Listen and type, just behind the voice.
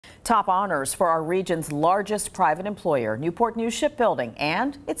Top honors for our region's largest private employer, Newport News Shipbuilding,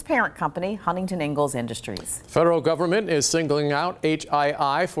 and its parent company, Huntington Ingalls Industries. Federal government is singling out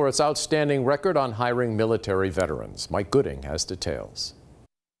HII for its outstanding record on hiring military veterans. Mike Gooding has details.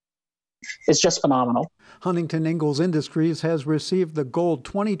 It's just phenomenal. Huntington Ingalls Industries has received the Gold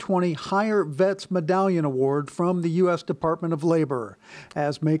 2020 Hire Vets Medallion Award from the U.S. Department of Labor.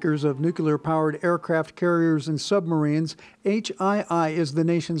 As makers of nuclear-powered aircraft carriers and submarines, HII is the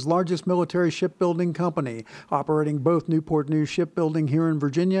nation's largest military shipbuilding company, operating both Newport News Shipbuilding here in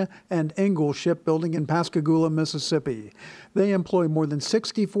Virginia and Ingalls Shipbuilding in Pascagoula, Mississippi. They employ more than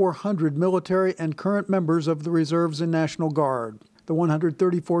 6,400 military and current members of the Reserves and National Guard. The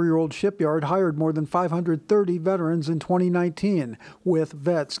 134-year-old shipyard hired more than 530 veterans in 2019, with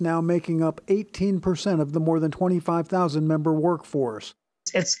vets now making up 18% of the more than 25,000-member workforce.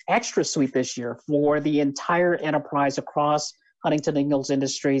 It's extra sweet this year for the entire enterprise across Huntington Ingalls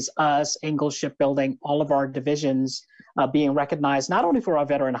Industries, us, Ingalls Shipbuilding, all of our divisions being recognized not only for our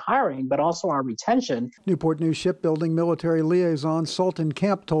veteran hiring, but also our retention. Newport News Shipbuilding military liaison Sultan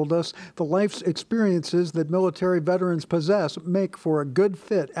Camp told us the life's experiences that military veterans possess make for a good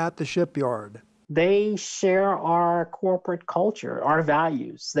fit at the shipyard. They share our corporate culture, our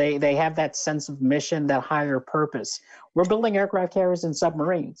values. They have that sense of mission, that higher purpose. We're building aircraft carriers and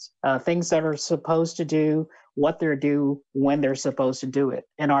submarines, things that are supposed to do what they're due when they're supposed to do it.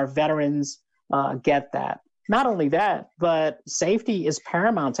 And our veterans get that. Not only that, but safety is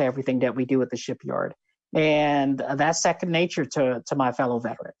paramount to everything that we do at the shipyard. And that's second nature to my fellow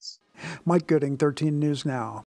veterans. Mike Gooding, 13 News Now.